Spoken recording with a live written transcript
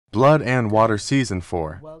Blood and Water Season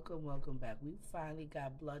 4. Welcome back. We finally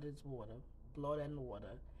got Blood and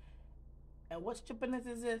Water. And what stupidness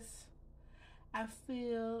is this? I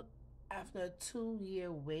feel after a 2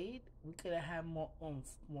 year wait, we could have had more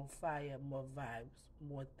oomph, more fire, more vibes,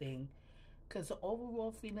 more thing. Because the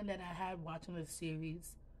overall feeling that I had watching the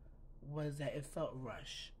series was that it felt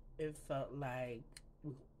rushed. It felt like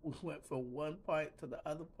we went from one part to the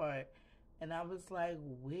other part. And I was like,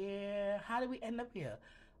 how did we end up here?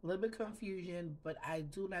 A little bit confusion, but I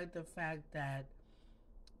do like the fact that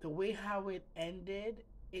the way how it ended,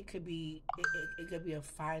 it could be a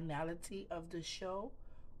finality of the show,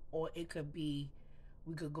 or it could be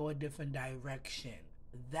we could go a different direction.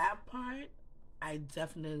 That part I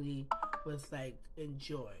definitely was like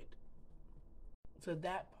enjoyed. So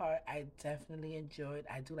that part I definitely enjoyed.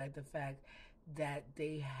 I do like the fact that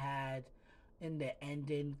they had in the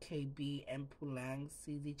ending KB and Puleng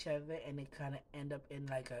sees each other and it kind of end up in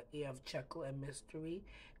like a air of chuckle and mystery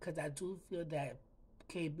because I do feel that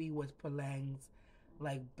KB was Puleng's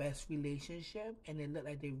like best relationship and it looked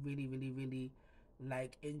like they really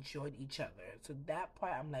like enjoyed each other. So that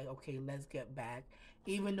part I'm like, okay, let's get back.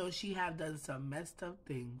 Even though she have done some messed up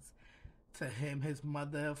things to him, his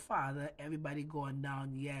mother, father, everybody going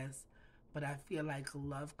down, yes. But I feel like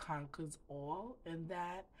love conquers all in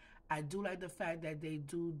that. I do like the fact that they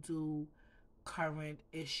do current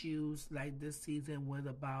issues like this season was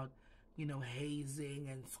about, hazing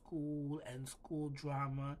and school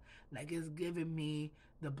drama. Like it's giving me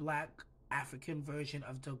the black African version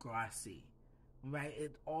of Degrassi, right?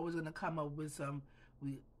 It's always gonna come up with some.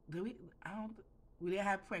 We do we I don't we didn't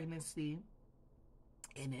have pregnancy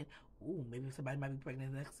in it. Ooh, maybe somebody might be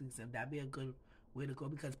pregnant next season. That'd be a good way to go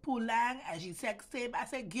because Puleng, as she sexted, I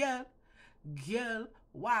said, girl,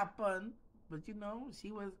 what happened? But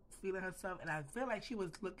she was feeling herself, and I feel like she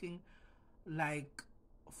was looking like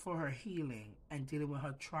for her healing and dealing with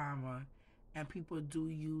her trauma. And people do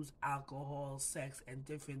use alcohol, sex, and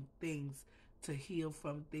different things to heal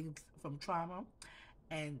from things from trauma.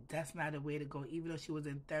 And that's not a way to go. Even though she was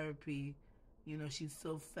in therapy, she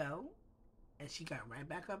still fell and she got right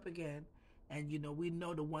back up again. And we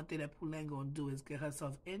know the one thing that Puleng gonna do is get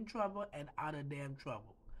herself in trouble and out of damn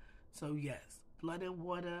trouble. So yes, Blood and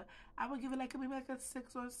Water. I would give it like maybe like a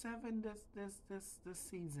 6 or 7 this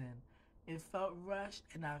season. It felt rushed,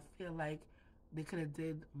 and I feel like they could have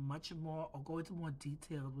did much more or go into more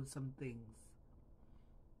detail with some things.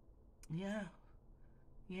 Yeah,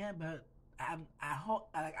 yeah, but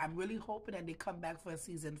I'm really hoping that they come back for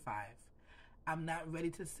season 5. I'm not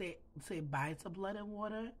ready to say bye to Blood and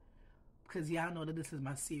Water because y'all know that this is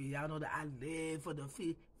my series. Y'all know that I live for the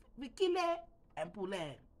Vikile and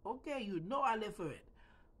Puleng. Okay, I live for it.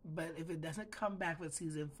 But if it doesn't come back for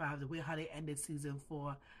season 5, the way how they ended season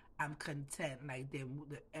 4, I'm content. Like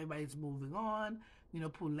everybody's moving on.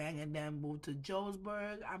 Puleng and them moved to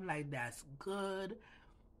Johannesburg. I'm like, that's good.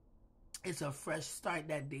 It's a fresh start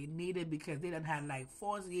that they needed because they done had like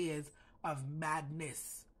 4 years of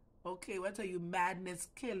madness. Okay, what tell you madness,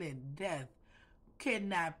 killing, death,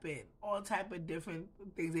 kidnapping, all type of different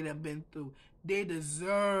things they done been through. They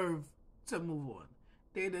deserve to move on.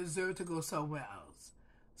 They deserve to go somewhere else.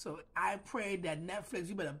 So I pray that Netflix,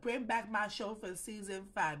 you better bring back my show for season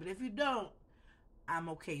 5. But if you don't, I'm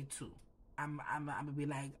okay too. I'm gonna be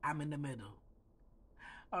like I'm in the middle.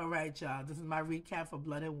 All right, y'all. This is my recap for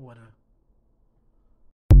Blood and Water.